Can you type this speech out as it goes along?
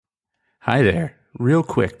Hi there. Real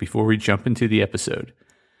quick before we jump into the episode.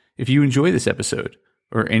 If you enjoy this episode,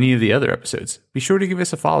 or any of the other episodes, be sure to give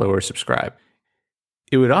us a follow or subscribe.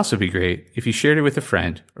 It would also be great if you shared it with a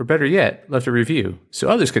friend, or better yet, left a review so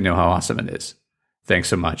others can know how awesome it is. Thanks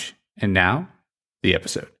so much. And now, the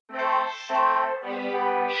episode.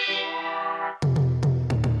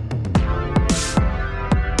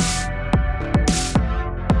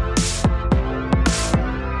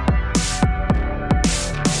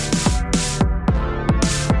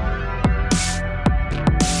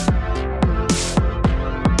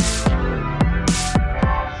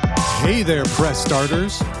 Hey there, Press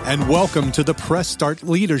Starters, and welcome to the Press Start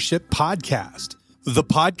Leadership Podcast, the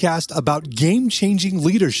podcast about game-changing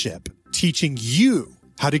leadership, teaching you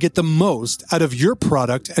how to get the most out of your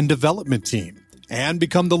product and development team and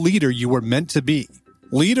become the leader you were meant to be.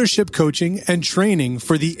 Leadership coaching and training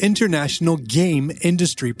for the international game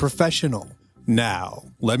industry professional. Now,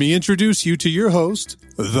 let me introduce you to your host,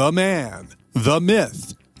 the man, the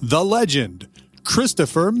myth, the legend,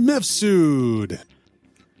 Christopher Mifsud.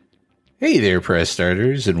 Hey there, Press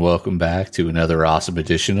Starters, and welcome back to another awesome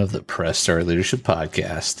edition of the Press Start Leadership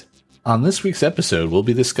Podcast. On this week's episode, we'll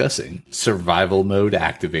be discussing Survival Mode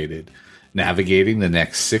Activated, navigating the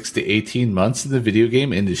next 6 to 18 months in the video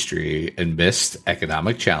game industry amidst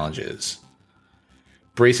economic challenges.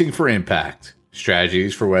 Bracing for impact,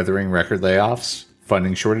 strategies for weathering record layoffs,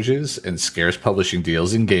 funding shortages, and scarce publishing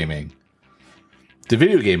deals in gaming. The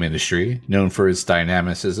video game industry, known for its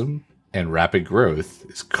dynamicism and rapid growth,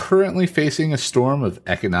 is currently facing a storm of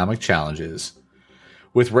economic challenges.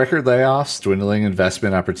 With record layoffs, dwindling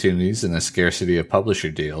investment opportunities, and a scarcity of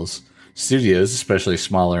publisher deals, studios, especially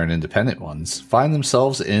smaller and independent ones, find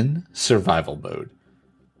themselves in survival mode.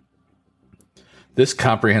 This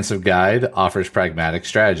comprehensive guide offers pragmatic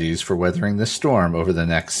strategies for weathering this storm over the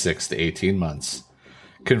next 6 to 18 months,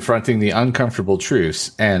 confronting the uncomfortable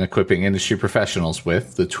truths and equipping industry professionals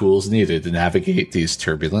with the tools needed to navigate these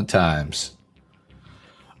turbulent times.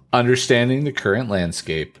 Understanding the current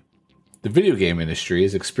landscape, the video game industry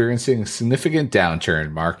is experiencing a significant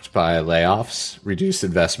downturn marked by layoffs, reduced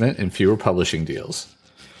investment, and fewer publishing deals.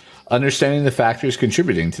 Understanding the factors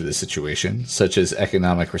contributing to this situation, such as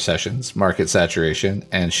economic recessions, market saturation,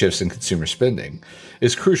 and shifts in consumer spending,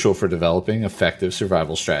 is crucial for developing effective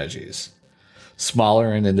survival strategies.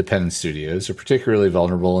 Smaller and independent studios are particularly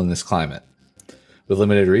vulnerable in this climate. With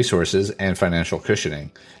limited resources and financial cushioning,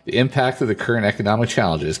 the impact of the current economic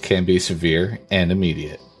challenges can be severe and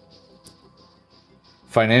immediate.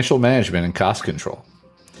 Financial management and cost control.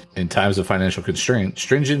 In times of financial constraint,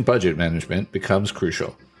 stringent budget management becomes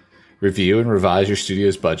crucial. Review and revise your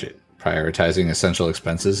studio's budget, prioritizing essential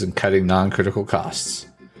expenses and cutting non-critical costs.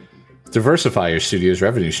 Diversify your studio's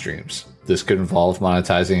revenue streams. This could involve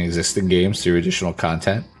monetizing existing games through additional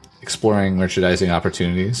content, exploring merchandising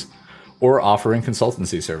opportunities, or offering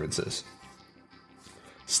consultancy services.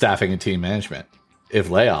 Staffing and team management. If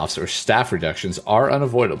layoffs or staff reductions are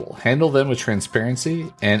unavoidable, handle them with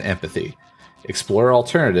transparency and empathy. Explore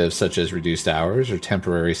alternatives such as reduced hours or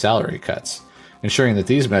temporary salary cuts, ensuring that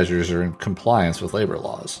these measures are in compliance with labor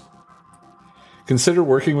laws. Consider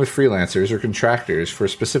working with freelancers or contractors for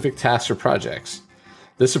specific tasks or projects.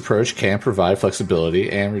 This approach can provide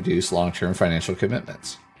flexibility and reduce long-term financial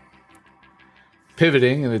commitments.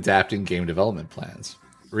 Pivoting and adapting game development plans.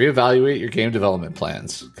 Reevaluate your game development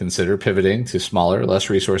plans. Consider pivoting to smaller, less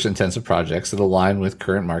resource-intensive projects that align with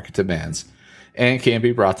current market demands and can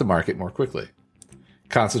be brought to market more quickly.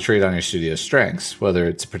 Concentrate on your studio's strengths, whether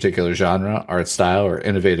it's a particular genre, art style, or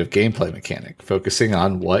innovative gameplay mechanic. Focusing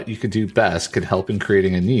on what you can do best can help in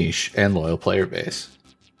creating a niche and loyal player base.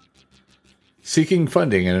 Seeking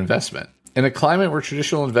funding and investment. In a climate where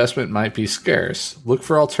traditional investment might be scarce, look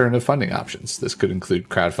for alternative funding options. This could include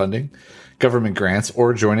crowdfunding, government grants,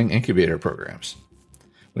 or joining incubator programs.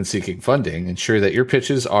 When seeking funding, ensure that your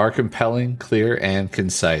pitches are compelling, clear, and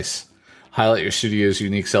concise. Highlight your studio's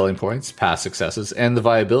unique selling points, past successes, and the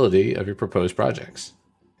viability of your proposed projects.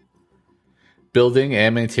 Building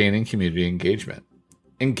and maintaining community engagement.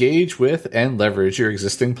 Engage with and leverage your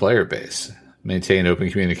existing player base. Maintain open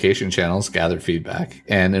communication channels, gather feedback,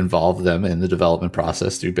 and involve them in the development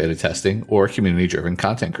process through beta testing or community-driven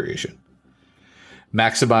content creation.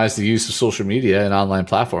 Maximize the use of social media and online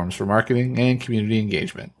platforms for marketing and community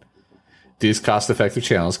engagement. These cost-effective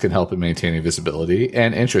channels can help in maintaining visibility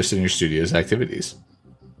and interest in your studio's activities.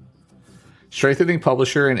 Strengthening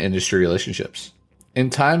publisher and industry relationships.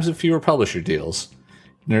 In times of fewer publisher deals,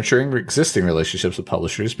 nurturing existing relationships with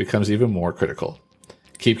publishers becomes even more critical.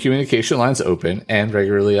 Keep communication lines open and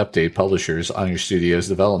regularly update publishers on your studio's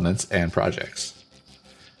developments and projects.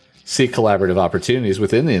 Seek collaborative opportunities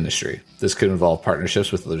within the industry. This could involve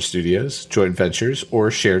partnerships with other studios, joint ventures, or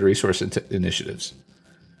shared resource initiatives.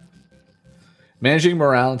 Managing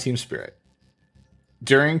morale and team spirit.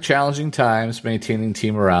 During challenging times, maintaining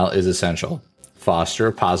team morale is essential. Foster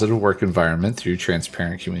a positive work environment through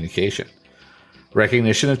transparent communication,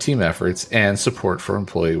 recognition of team efforts, and support for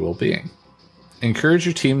employee well-being. Encourage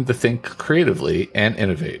your team to think creatively and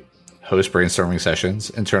innovate. Host brainstorming sessions,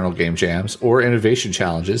 internal game jams, or innovation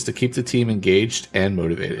challenges to keep the team engaged and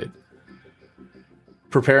motivated.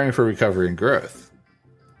 Preparing for recovery and growth.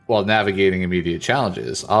 While navigating immediate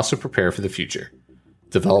challenges, also prepare for the future.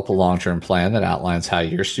 Develop a long-term plan that outlines how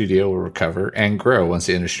your studio will recover and grow once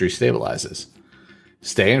the industry stabilizes.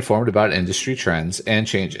 Stay informed about industry trends and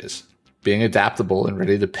changes. Being adaptable and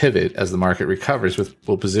ready to pivot as the market recovers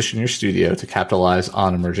will position your studio to capitalize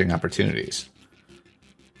on emerging opportunities.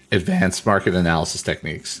 Advanced market analysis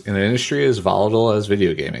techniques. In an industry as volatile as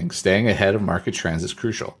video gaming, staying ahead of market trends is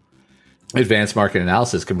crucial. Advanced market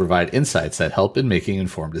analysis can provide insights that help in making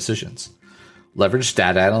informed decisions. Leverage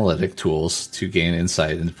data analytic tools to gain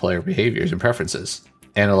insight into player behaviors and preferences.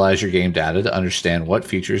 Analyze your game data to understand what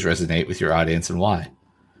features resonate with your audience and why.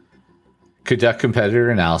 Conduct competitor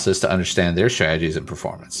analysis to understand their strategies and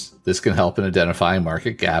performance. This can help in identifying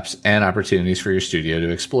market gaps and opportunities for your studio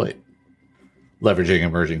to exploit. Leveraging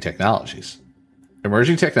emerging technologies.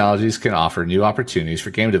 Emerging technologies can offer new opportunities for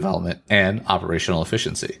game development and operational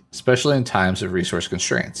efficiency, especially in times of resource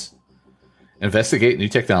constraints. Investigate new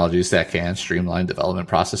technologies that can streamline development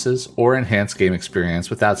processes or enhance game experience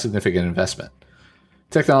without significant investment.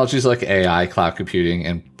 Technologies like AI, cloud computing,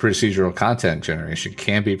 and procedural content generation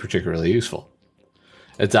can be particularly useful.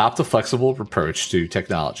 Adopt a flexible approach to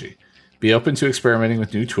technology. Be open to experimenting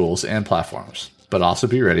with new tools and platforms, but also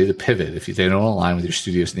be ready to pivot if they don't align with your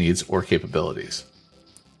studio's needs or capabilities.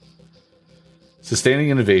 Sustaining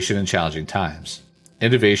innovation in challenging times.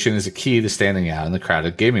 Innovation is a key to standing out in the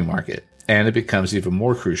crowded gaming market, and it becomes even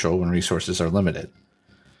more crucial when resources are limited.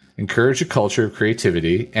 Encourage a culture of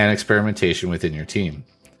creativity and experimentation within your team.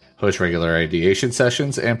 Host regular ideation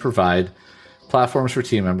sessions and provide platforms for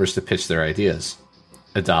team members to pitch their ideas.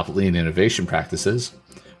 Adopt lean innovation practices.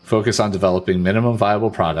 Focus on developing minimum viable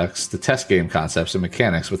products to test game concepts and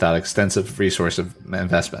mechanics without extensive resource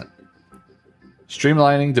investment.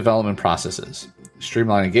 Streamlining development processes.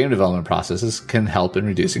 Streamlining game development processes can help in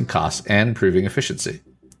reducing costs and improving efficiency,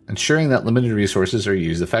 ensuring that limited resources are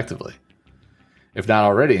used effectively. If not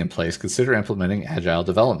already in place, consider implementing agile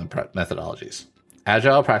development methodologies.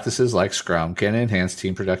 Agile practices like Scrum can enhance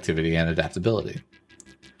team productivity and adaptability.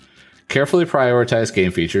 Carefully prioritize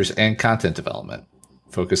game features and content development.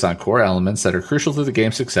 Focus on core elements that are crucial to the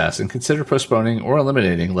game's success and consider postponing or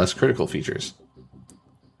eliminating less critical features.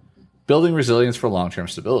 Building resilience for long-term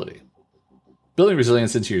stability. Building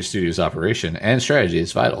resilience into your studio's operation and strategy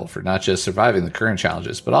is vital for not just surviving the current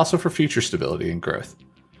challenges, but also for future stability and growth.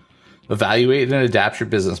 Evaluate and adapt your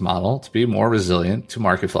business model to be more resilient to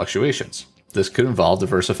market fluctuations. This could involve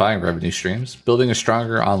diversifying revenue streams, building a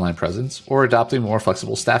stronger online presence, or adopting more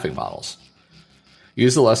flexible staffing models.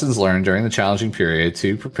 Use the lessons learned during the challenging period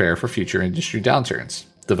to prepare for future industry downturns.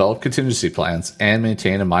 Develop contingency plans and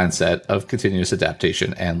maintain a mindset of continuous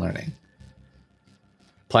adaptation and learning.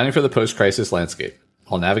 Planning for the post-crisis landscape.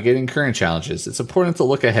 While navigating current challenges, it's important to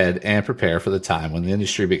look ahead and prepare for the time when the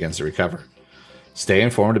industry begins to recover. Stay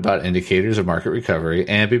informed about indicators of market recovery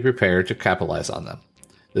and be prepared to capitalize on them.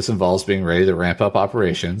 This involves being ready to ramp up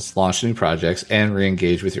operations, launch new projects, and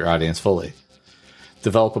re-engage with your audience fully.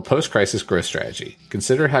 Develop a post-crisis growth strategy.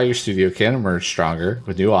 Consider how your studio can emerge stronger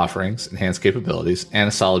with new offerings, enhanced capabilities, and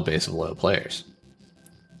a solid base of loyal players.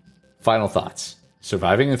 Final thoughts.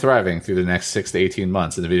 Surviving and thriving through the next 6 to 18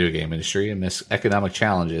 months in the video game industry amidst economic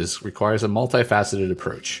challenges requires a multifaceted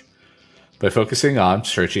approach. By focusing on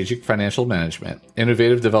strategic financial management,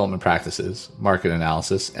 innovative development practices, market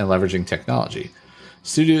analysis, and leveraging technology,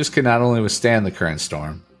 studios can not only withstand the current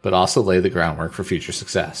storm, but also lay the groundwork for future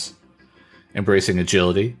success. Embracing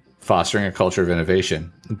agility, fostering a culture of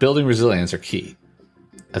innovation, and building resilience are key.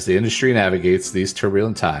 As the industry navigates these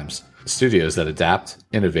turbulent times, studios that adapt,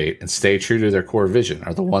 innovate, and stay true to their core vision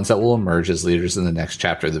are the ones that will emerge as leaders in the next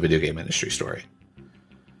chapter of the video game industry story.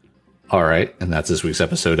 All right, and that's this week's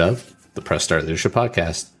episode of the Press Start Leadership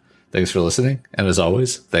Podcast. Thanks for listening, and as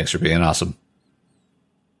always, thanks for being awesome.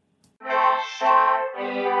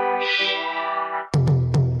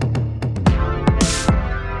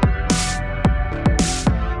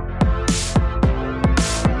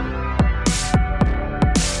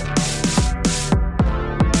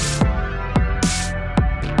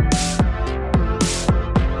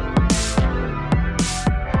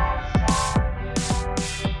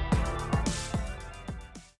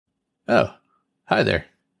 Oh, hi there.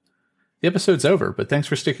 The episode's over, but thanks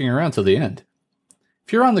for sticking around till the end.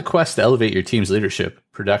 If you're on the quest to elevate your team's leadership,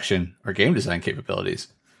 production, or game design capabilities,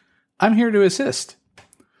 I'm here to assist.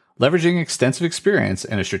 Leveraging extensive experience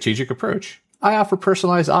and a strategic approach, I offer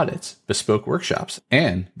personalized audits, bespoke workshops,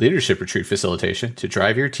 and leadership retreat facilitation to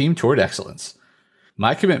drive your team toward excellence.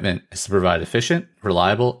 My commitment is to provide efficient,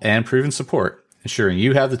 reliable, and proven support, ensuring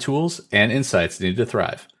you have the tools and insights needed to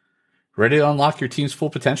thrive. Ready to unlock your team's full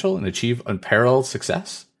potential and achieve unparalleled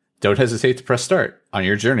success? Don't hesitate to press start on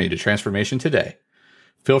your journey to transformation today.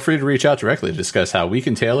 Feel free to reach out directly to discuss how we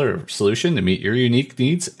can tailor a solution to meet your unique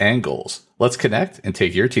needs and goals. Let's connect and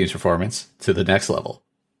take your team's performance to the next level.